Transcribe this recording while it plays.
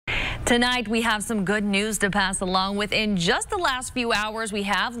Tonight, we have some good news to pass along. Within just the last few hours, we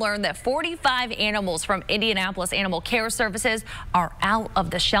have learned that 45 animals from Indianapolis Animal Care Services are out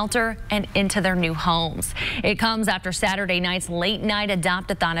of the shelter and into their new homes. It comes after Saturday night's late-night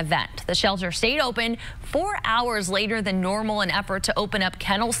adopt-a-thon event. The shelter stayed open 4 hours later than normal in an effort to open up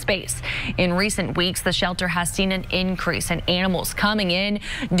kennel space. In recent weeks, the shelter has seen an increase in animals coming in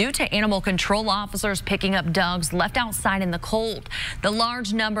due to animal control officers picking up dogs left outside in the cold. The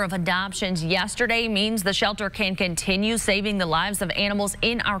large number of adoptions yesterday means the shelter can continue saving the lives of animals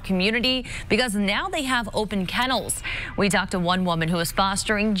in our community because now they have open kennels. We talked to one woman who is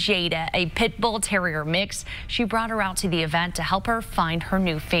fostering Jada, a pit bull terrier mix. She brought her out to the event to help her find her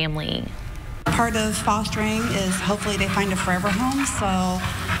new family. Part of fostering is hopefully they find a forever home, so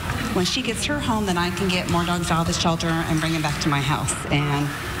when she gets her home, then I can get more dogs out of the shelter and bring them back to my house.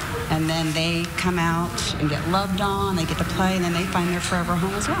 And then they come out and get loved on, they get to play, and then they find their forever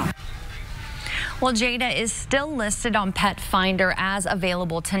home as well. Well, Jada is still listed on Pet Finder as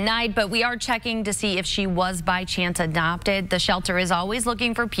available tonight, but we are checking to see if she was by chance adopted. The shelter is always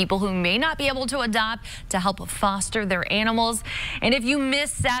looking for people who may not be able to adopt to help foster their animals. And if you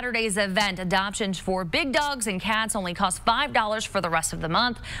missed Saturday's event, adoptions for big dogs and cats only cost $5 for the rest of the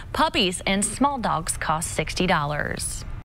month. Puppies and small dogs cost $60.